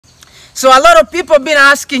So a lot of people have been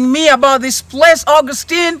asking me about this place,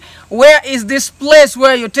 Augustine. Where is this place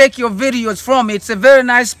where you take your videos from? It's a very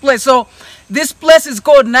nice place. So this place is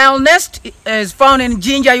called Nile Nest. It is found in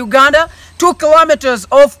Jinja, Uganda, 2 kilometers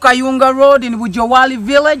off Kayunga Road in Oduori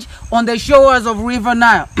village on the shores of River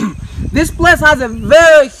Nile. This place has a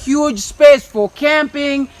very huge space for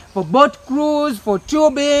camping, for boat cruise, for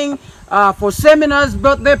tubing, for seminars,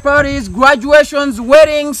 birthday parties, graduations,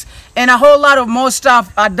 weddings, and a whole lot of more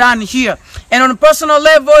stuff are done here. And on a personal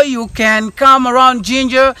level, you can come around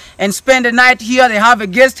Jinja and spend the night here. They have a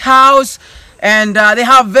guest house, and they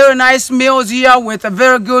have very nice meals here with a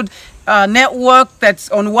very good network that's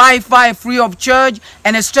on Wi-Fi free of charge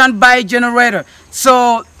and a standby generator.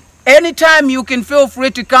 So anytime you can feel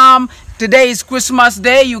free to come. Today is Christmas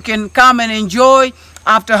Day. You can come and enjoy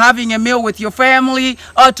after having a meal with your family,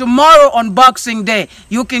 or tomorrow on Boxing Day.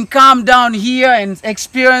 You can come down here and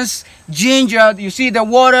experience Jinja. You see the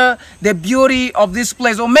water, the beauty of this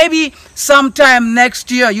place. Or maybe sometime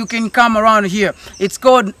next year you can come around here. It's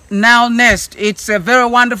called Nile Nest. It's a very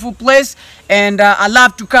wonderful place, and I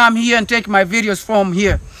love to come here and take my videos from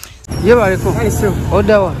here.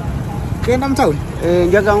 Odawa. Town?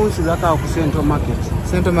 Central Market.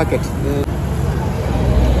 Central Market.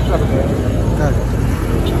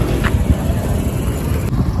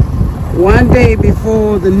 One day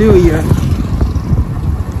before the New Year,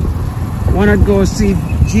 I want to go see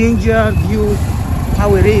Jinja, view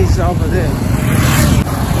how it is over there.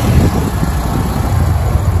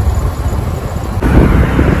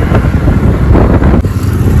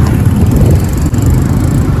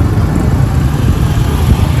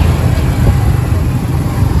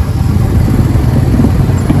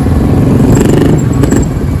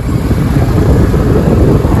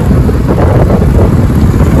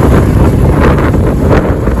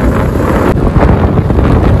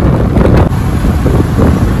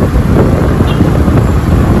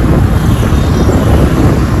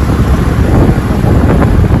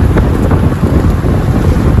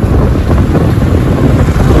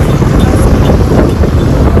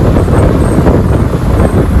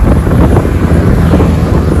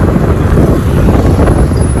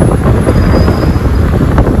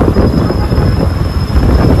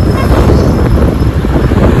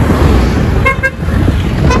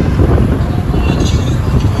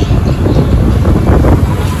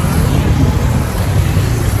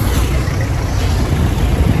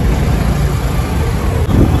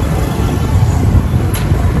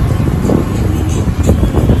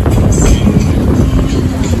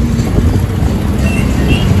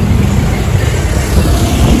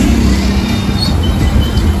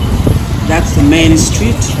 That's the main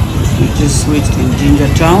street. We just reached in Jinja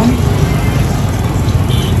town.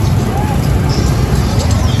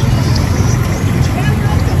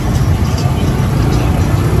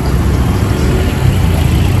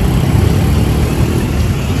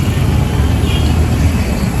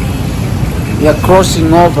 We are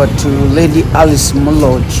crossing over to Lady Alice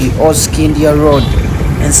Mulochi or Skindia Road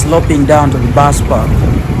and sloping down to the bus park.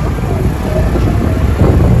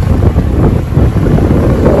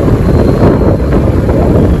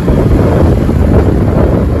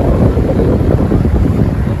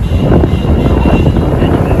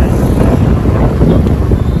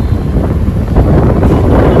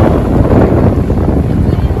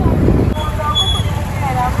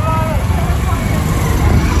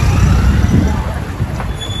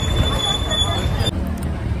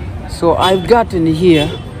 So I've gotten here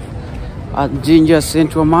at Jinja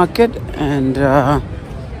Central Market, and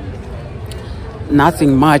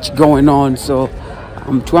nothing much going on, so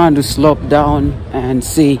I'm trying to slope down and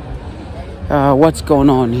see what's going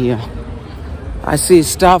on here. I see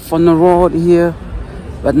stuff on the road here,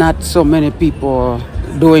 but not so many people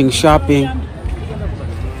doing shopping.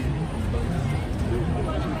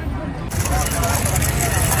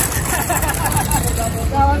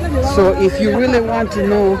 So if you really want to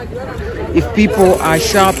know if people are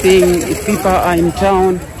shopping, if people are in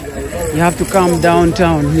town, you have to come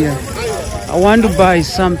downtown here. I want to buy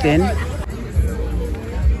something.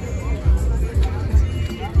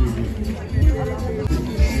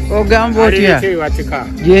 Ogambotia.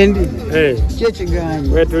 Jendi. Chechi gani.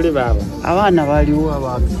 Wetuli baba. Abana baliwo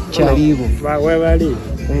abachalibo. We bali.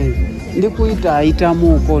 Ndikuita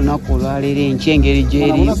aitamuko nakolwalira enchengeri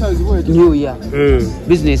jeri New Year.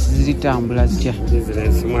 Business zitambula zitya.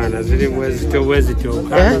 Business mwana ziri bwezi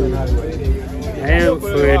toka.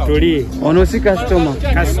 Tuli. Ono si customer.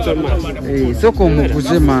 Customer. Soko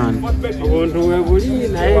mukuze man. Omuntu webuli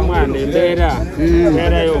naye mwana embera.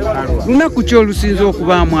 Embera yokalwa. Lunaku ki olusinza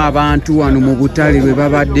okubaamu abantu wano mu butale bwe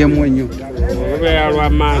babaddemu ennyo?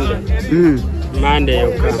 Olw'amanda. Mande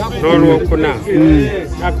yoka. N'olwokuna.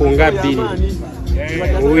 Nakunga 2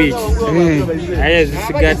 week. Aye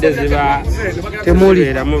zisigadde ziba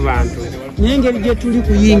temuliira mu bantu. Nyengeri gye tuli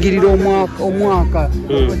kuyingirira omwaka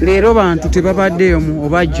leero bantu tebabaddeemu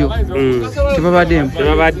obajjo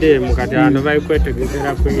tebabaddeemu kati abantu bali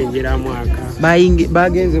kwetegekera kuyingira mwaka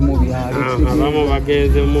bagenze mu byalo abamu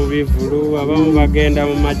bagenze mu bivulu abamu bagenda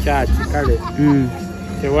mu makyaki kale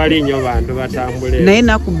tewali nnyo bantu batambule naye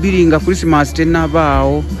naku 2 nga Christmas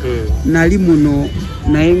tenabaawo nali muno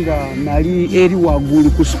naye nga nali eri waggulu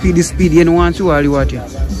ku speed eno wansi wali watya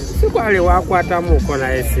sikwali wakwatamuuko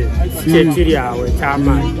naye si kyekiri awo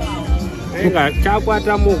ekyamaanyi naye nga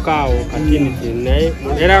kyakwatamuuko awo katiniti naye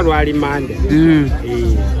era lwali mande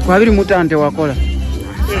kwa 25 tewakola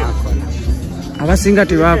abasinga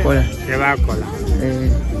tebakola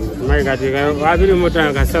mayi kati wa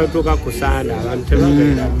 25 kasatuuka kusaanda abantu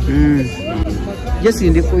tebagenda jesi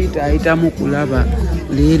ndi kuyitaayitamu kulaba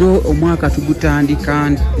leero omwaka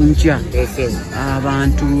tugutandika nkya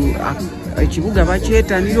abantu ekibuga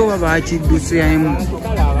bakyetanira oba bakiddusemu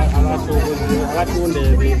abatunda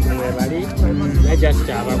ebintu mwebali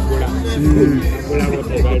najasita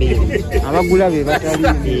abagula be batali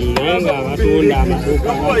naye nga abatunda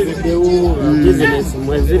amaduuka gavuddewo bizinesi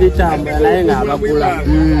mweziri tambula naye nga abagula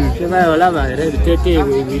tebayo olaba era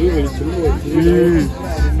ebiteeteebwa ebiri buli kimu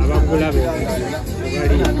abagula be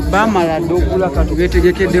bamala dde okula kati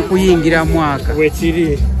beetegekedde kuyingira mwaka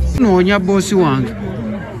bwekiri noonya boosi wange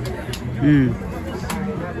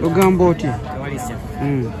ogamba otya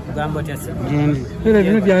era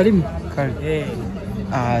bino byalimu kale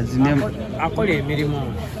akola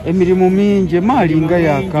emirimu mingi emaalinga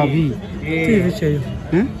yakabi kyeyo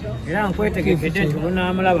era nkwetegekedde nti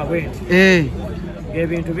lunaamulaba bwenti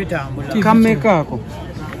ebintu bitambula kammekaako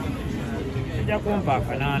ejja kumpa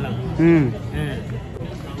akanaana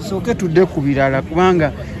sooke tudde ku birala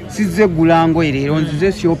kubanga sizze gulangoye leero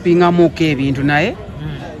nzize shoppingamuko ebintu naye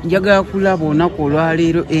njagala kulaba olunaku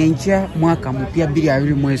olwaleero enkya mwaka mupya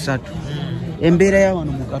 2023 embeera ya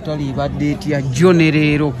wano mu katale ebadde etya jjo ne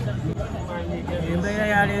leero embeera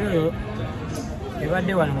ya leero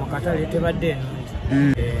ebadde wano mu katale tebadde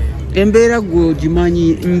embeera gwe gimanyi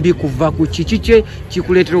mbi kuva ku kiki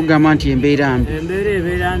kikuleetera okugamba nti embeera mbi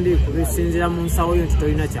ebeera mbi kubisinzira mu nsawo yo nti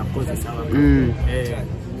tolina kyakukozesa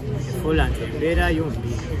efuula nti embeera yo mbi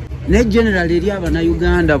ne general eri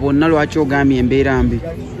abannayuganda bonna lwaki ogambye embeera mbi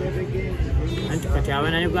anti kati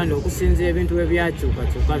abannayuganda okusinzira ebintu bwe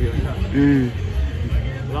byakyukakyuka byonna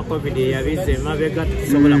oba covid eyabiza emabega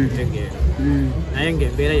tusobola kutegeera naye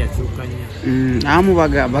ngaembeera yakyuka nnyo abamu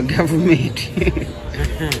bagamba gavumenti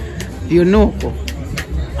byonna okwo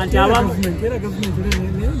anti abamu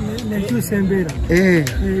nekyusa embeera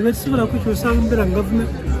betusobola kukyusa embeera nga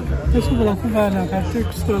gavumenti tesobola kubaana kate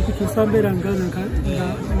tusobola kukyusa mbeera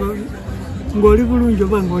ng'oli bulungi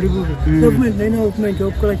oba ng'oli bubi gavumenti nalina okumenti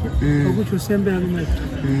okukolaki okukyusa embeera lumaki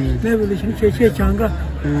naye buli kintu kyekyekyanga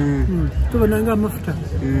tubonanga amafuta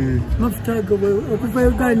okuva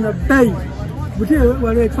uganda bayi buti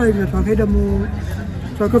waliwo etwali nga twakaida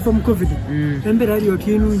twakava mu covid embeera ali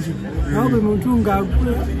otinungi nawe buli muntu nga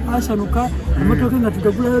asanuka amatoke nga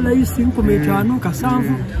tugagula layisi 5,500 7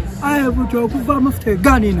 aye buti okuva amafuta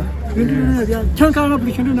eganina bintu kyankalanga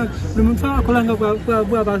buli kintu buli muntu akolanga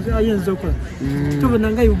bwaba ayinza okukola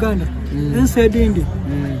tubonanga uganda ensi edindi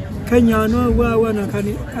kenya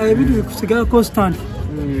nowawanakani ebintu bikusigala constant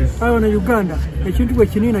aye wana uganda ekintu bwe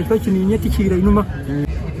kinina kiba kininye tikiira inuma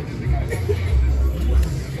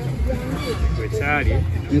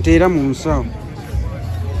nteera mu nsawo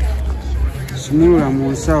simulula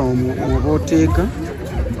mu nsawo oba oteeka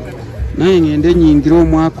naye ngende nyingira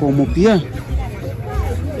omwaka omupya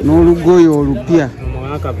n'olugoye olupya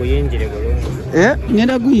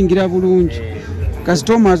ngenda guyingira bulungi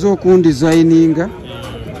kasita omaze okundizayininga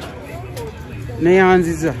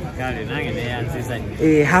neyanziza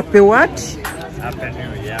happy what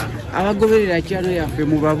abagoberera kyano yaffe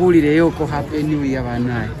mubabuulireyooko happy new year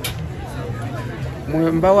banaye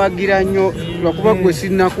mbawagira nnyo lwakuba gwe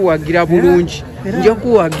sirinakuwagira bulungi nja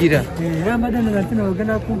kuwagira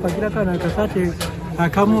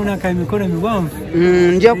akamuna ka emikono miwanvu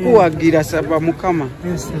nja kuwagira saba mukama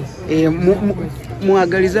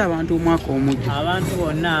mwagaliza abantu omwaka omujja abantu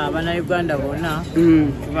bonna abannayuganda bonna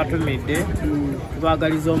tubatumidde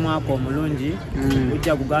tubagaliza omwaka omulungi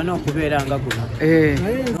gujja gugaana okubeera nga guno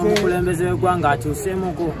n'omukulembeze w'eggwanga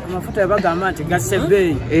akyuseemuko amafuta bagamba nti gasse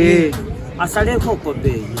ebbeeyi asaleko ko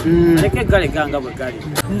beeyi aleke galeganga bwe gali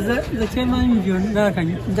nze kyemanyi byonna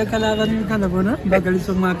njagala abannayuganda bonna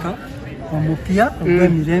mbagaliza omwaka omupya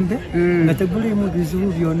ogw'emirembe nga tegulimu bizibu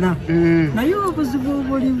byonna naye obuzibu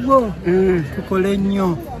buliwo tukole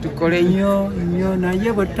nnyo naye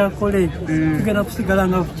bwe tutakole tugenda kusigala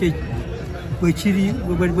nga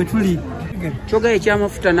bwe tuli. Kyogaye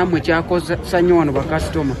eky'amafuta nammwe kyakosa nnyo wano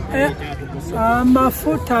bakasitoma.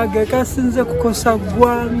 Amafuta ge gasinze kukosa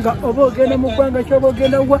ggwanga oba ogenda mu ggwanga kyoba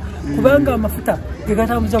ogenda wa kubanga amafuta ge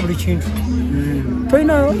gatambuza buli kintu.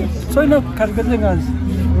 Tolina katugeze nga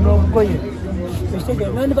n'obugoye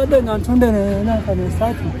nandibadde nga ntunda nakano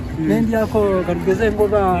esaati nendyako katugeze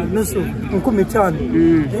ngoba nusu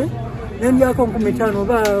 15,000 nendyako 15,000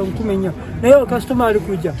 oba 14,000 naye okasitoma ali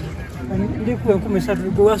kujja ndikuwa 13,000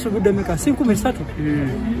 gwe wasubuddemeka si 13,000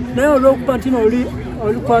 naye olwokuba nti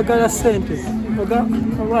oli kwagala ssente oga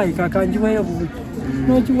olwayi kakanjiwayo bubi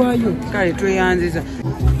n'okiwaayo kale tweyanziza.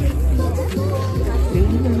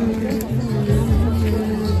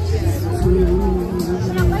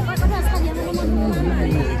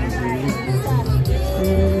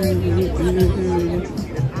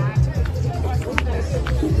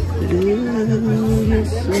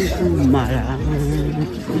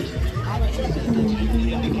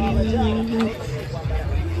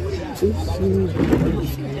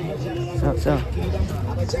 So.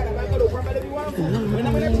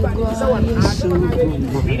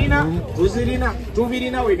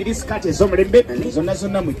 Tubirina webiri skate ez'omulembe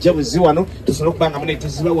zonna mujja buziwano tusobola okubanga mune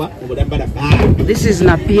tuzibawa obudambala. This is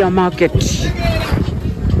Napia market.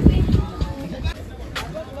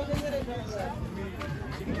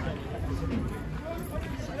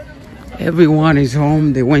 Everyone is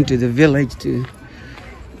home. They went to the village to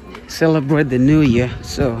celebrate the new year,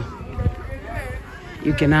 so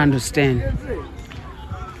you can understand.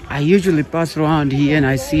 I usually pass around here and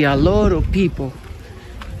I see a lot of people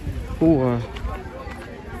who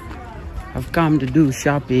have come to do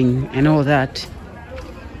shopping and all that.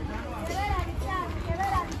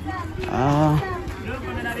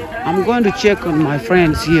 I'm going to check on my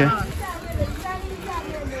friends here.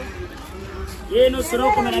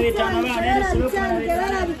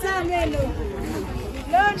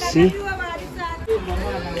 See?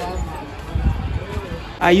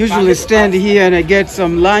 I usually stand here and I get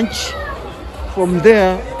some lunch from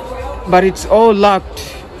there, but it's all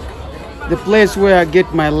locked. The place where I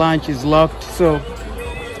get my lunch is locked, so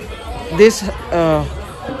this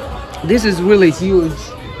is really huge.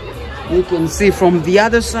 You can see from the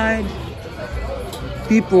other side,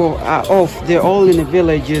 people are off. They're all in the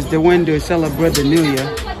villages. They went to celebrate the new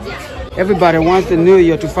year. Everybody wants the new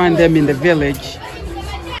year to find them in the village.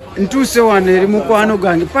 Ntuse wane mukwano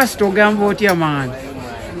gange pastor gamba otya man.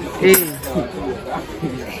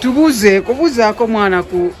 Kubuzaako mwana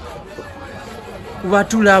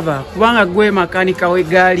kubatulaba kubanga gwe makanika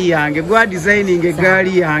w'eggaali yange gwa designing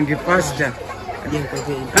eggaali yange pastor.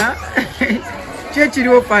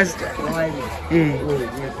 Kyekiriwo pastor.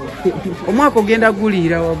 Omwaka ogenda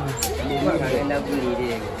guliira wagu.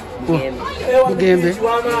 Mugembe.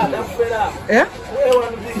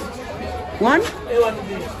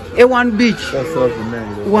 A1 beach.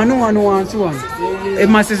 Wano wansi wano.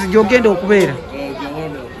 Emasisi gyogenda okubeera.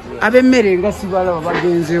 Ab'emmere nga sibalaba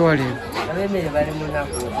bagenze wale. Ab'emmere bali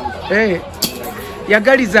munaku.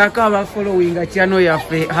 Yagalizaako aba following channel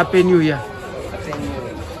yaffe Happy New Year.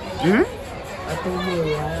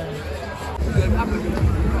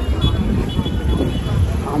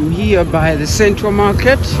 I'm here by the Central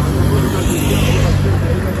Market.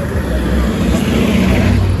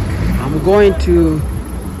 I'm going to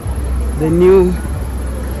the new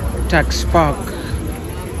tax park.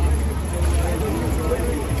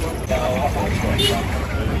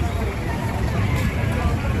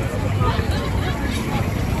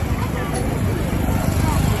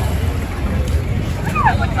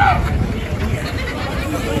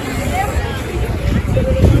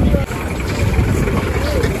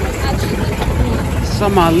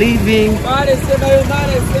 Some are leaving.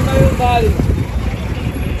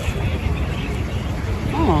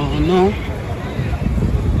 Oh no.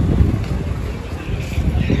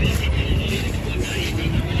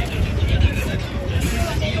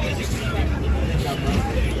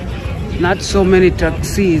 Not so many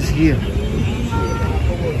taxis here.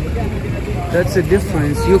 That's the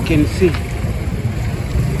difference you can see.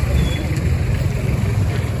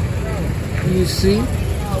 You see?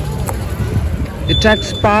 The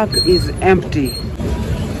tax park is empty.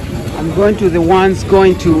 I'm going to the ones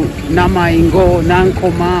going to Namaingo,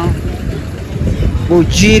 Nankoma,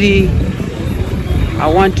 Bojiri. I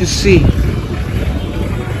want to see.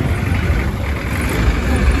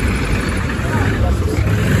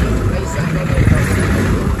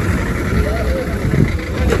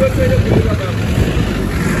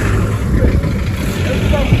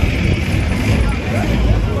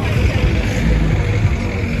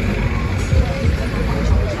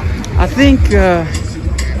 I think the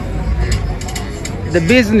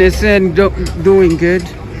business ain't doing good.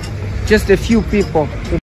 Just a few people.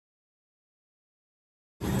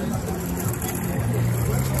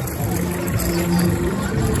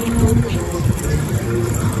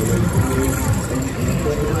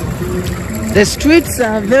 The streets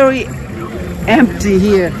are very empty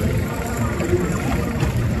here.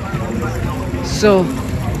 So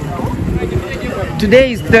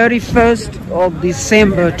today is 31st of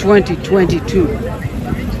December 2022.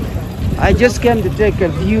 I just came to take a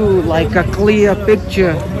view, like a clear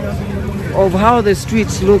picture of how the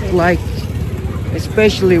streets look like,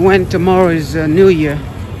 especially when tomorrow is New Year.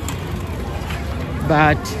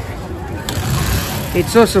 But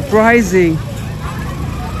it's so surprising.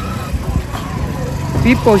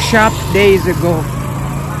 People shopped days ago.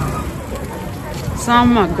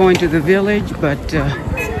 Some are going to the village, but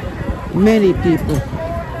many people.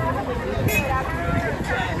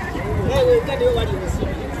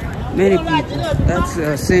 Many people. That's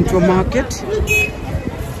Central Market.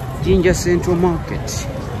 Jinja Central Market.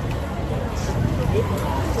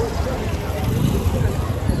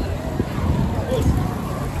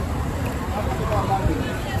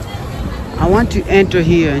 I want to enter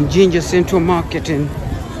here in Jinja Central Market, and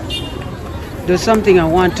there's something I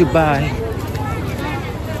want to buy.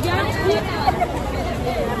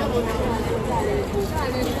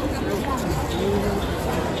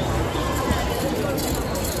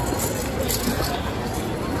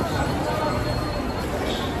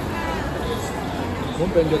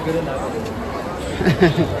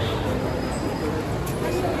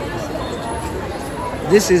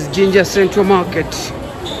 This is Jinja Central Market.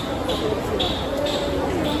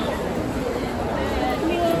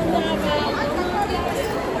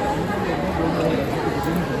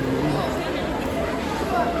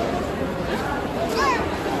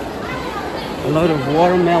 A lot of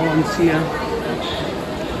watermelons here.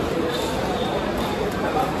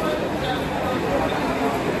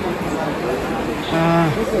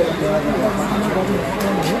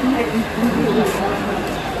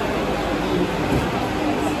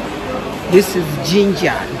 This is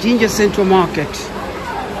Jinja Central Market.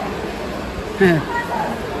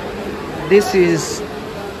 This is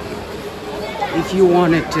if you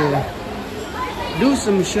wanted to do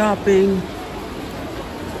some shopping,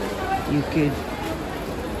 you could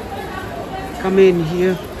come in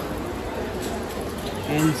here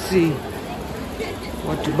and see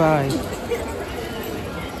what to buy.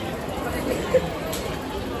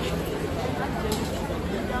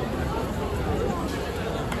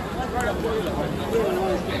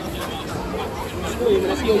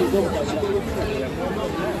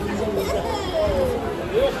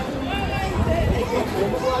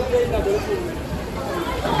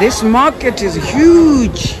 This market is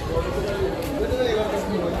huge.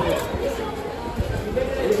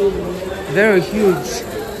 Very huge.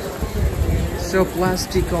 So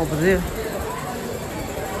plastic over there.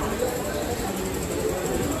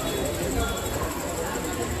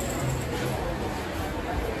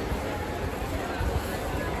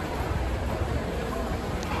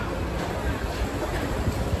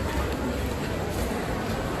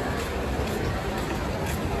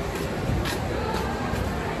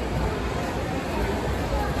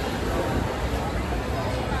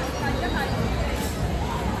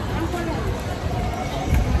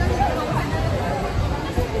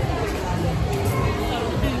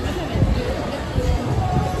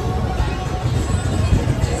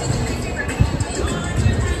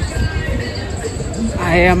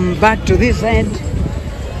 I am back to this end.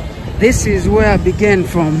 This is where I began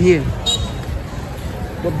from here.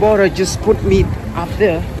 The border just put me up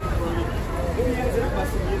there.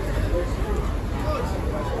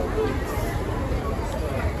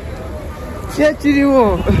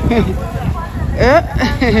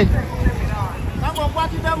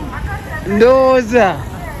 Ndoza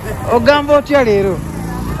ogamba otya leero?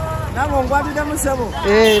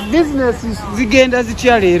 Business zigenda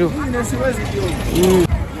zitya leero?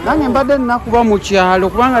 Nange mbadde nnakuba mu kyalo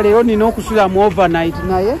kubanga leero nina okusulamu overnight,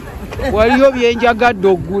 naye waliyo byenjagadde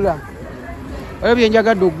oggula. Waliyo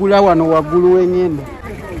byenjagadde oggula wano waggulu w'engendo.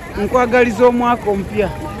 Nkwagaliza omwaka omupya.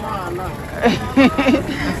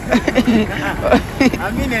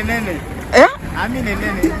 Amine nene. Amine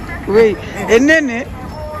nene. Wei, enene?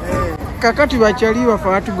 Kakati bakyali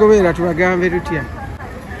bafa atugobera tubagambe tutya?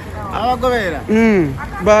 Abagobera?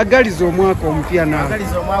 Baagaliza omwaka omupya naawe.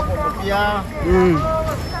 Baagaliza omwaka omupya.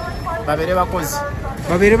 Babere bakozi.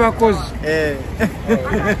 Babere bakozi?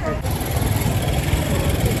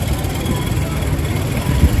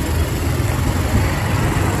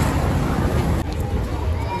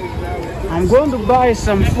 I'm going to buy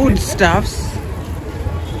some foodstuffs.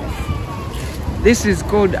 This is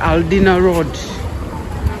called Aldina Road.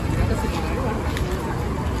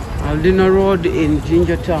 Aldina Road in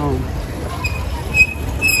Jinja town.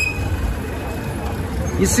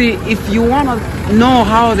 You see, if you want to know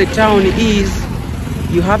how the town is,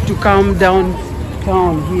 you have to come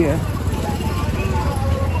downtown here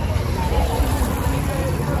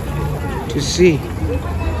to see.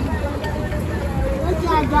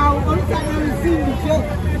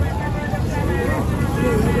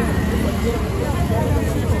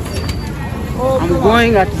 I'm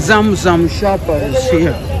going at Zamzam Shoppers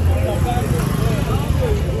here.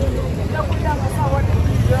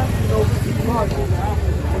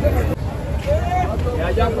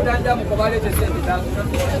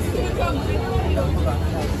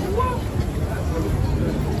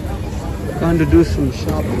 Going to do some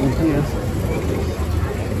shopping here.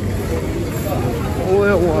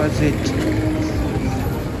 Where was it?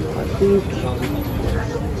 I think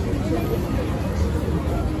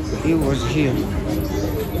it was here.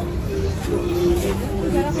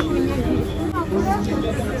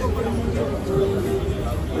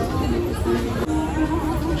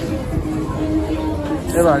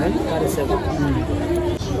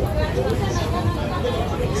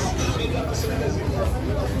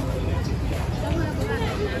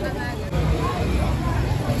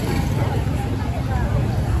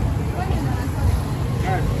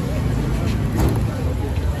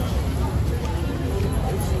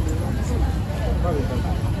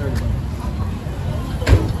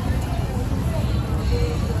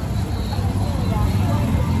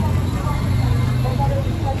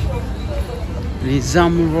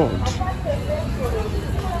 Nizam Road.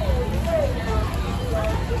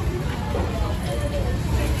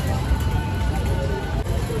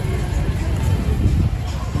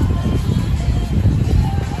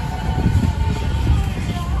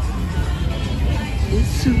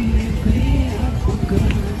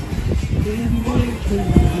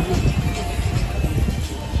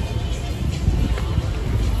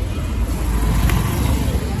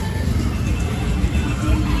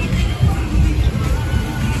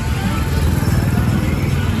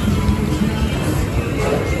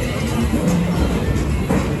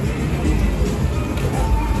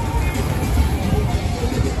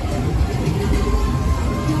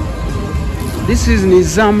 This is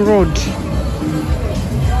Nizam Road.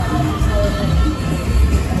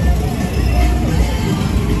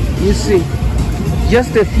 You see,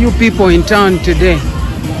 just a few people in town today.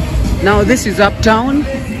 Now this is uptown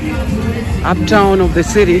of the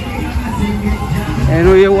city. And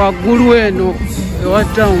we are good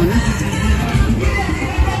town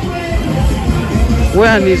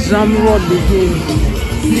where Nizam Road begins.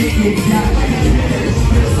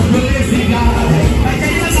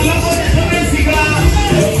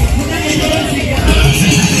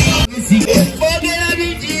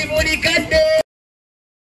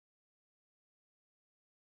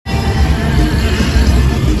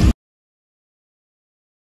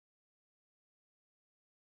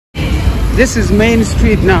 This is Main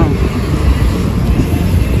Street now.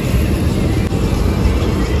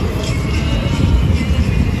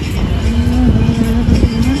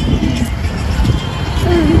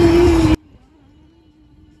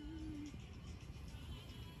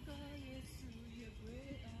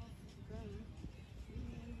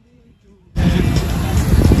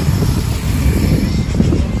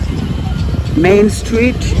 Main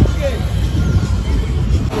Street.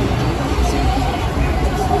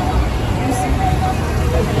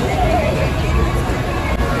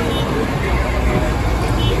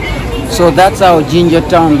 So that's how Jinja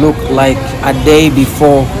town looked like a day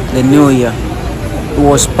before the New Year. It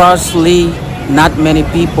was sparsely, not many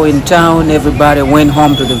people in town. Everybody went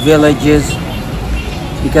home to the villages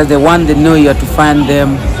because they want the New Year to find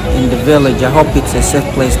them in the village. I hope it's a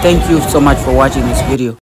safe place. Thank you so much for watching this video.